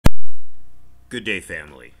Good day,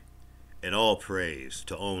 family, and all praise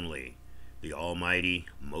to only the Almighty,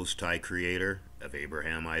 Most High Creator of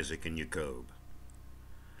Abraham, Isaac, and Yacob.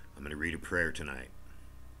 I'm going to read a prayer tonight.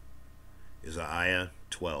 IsaIAH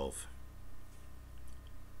 12,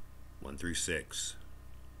 1 through 6.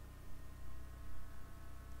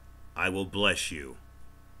 I will bless you,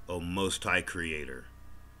 O Most High Creator,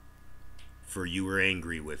 for you were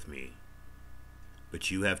angry with me, but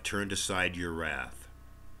you have turned aside your wrath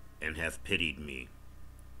and have pitied me.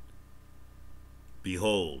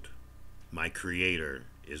 Behold, my Creator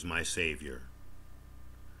is my Savior.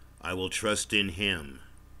 I will trust in him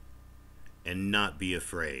and not be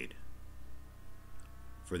afraid.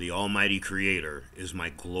 For the Almighty Creator is my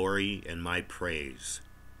glory and my praise,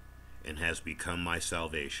 and has become my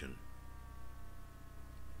salvation.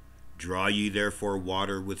 Draw ye therefore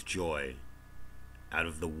water with joy out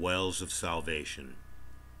of the wells of salvation.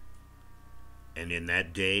 And in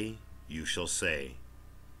that day you shall say,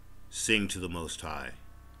 Sing to the Most High.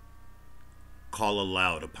 Call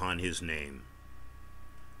aloud upon his name.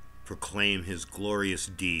 Proclaim his glorious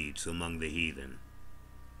deeds among the heathen.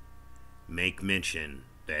 Make mention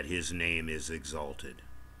that his name is exalted.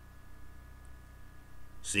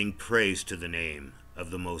 Sing praise to the name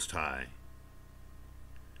of the Most High,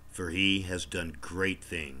 for he has done great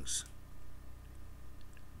things.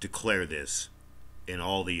 Declare this in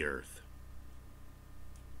all the earth.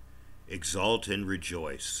 Exalt and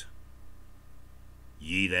rejoice,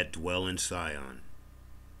 ye that dwell in Sion,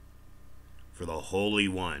 for the Holy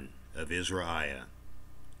One of IsaIAH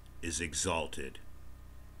is exalted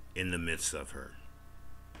in the midst of her.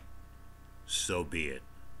 So be it.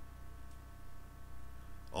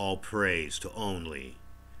 All praise to only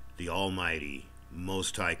the Almighty,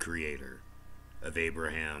 Most High Creator of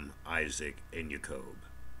Abraham, Isaac, and Yacob.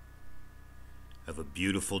 Have a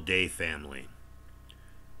beautiful day, family.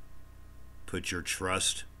 Put your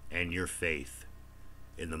trust and your faith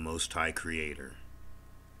in the Most High Creator,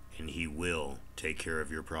 and he will take care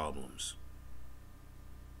of your problems.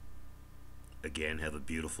 Again, have a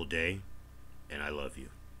beautiful day, and I love you.